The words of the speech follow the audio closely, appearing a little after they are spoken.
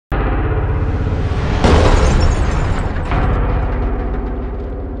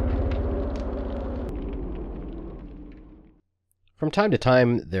From time to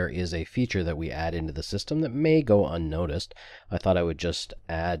time, there is a feature that we add into the system that may go unnoticed. I thought I would just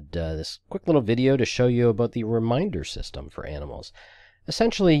add this quick little video to show you about the reminder system for animals.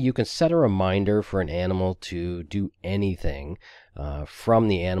 Essentially, you can set a reminder for an animal to do anything from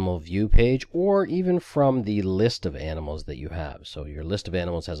the animal view page or even from the list of animals that you have. So your list of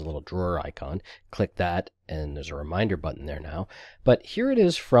animals has a little drawer icon. Click that and there's a reminder button there now. But here it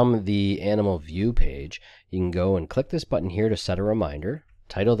is from the animal view page. You can go and click this button here to set a reminder.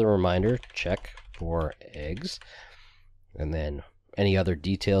 Title the reminder, check for eggs. And then any other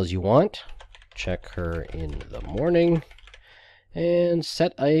details you want. Check her in the morning. And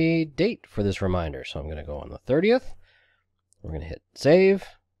set a date for this reminder. So I'm going to go on the 30th. We're going to hit save.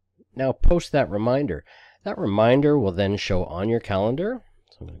 Now post that reminder. That reminder will then show on your calendar.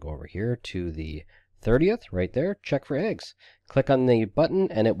 So I'm going to go over here to the 30th, right there, check for eggs. Click on the button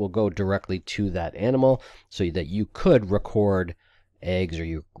and it will go directly to that animal so that you could record eggs or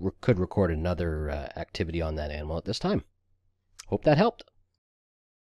you could record another activity on that animal at this time. Hope that helped.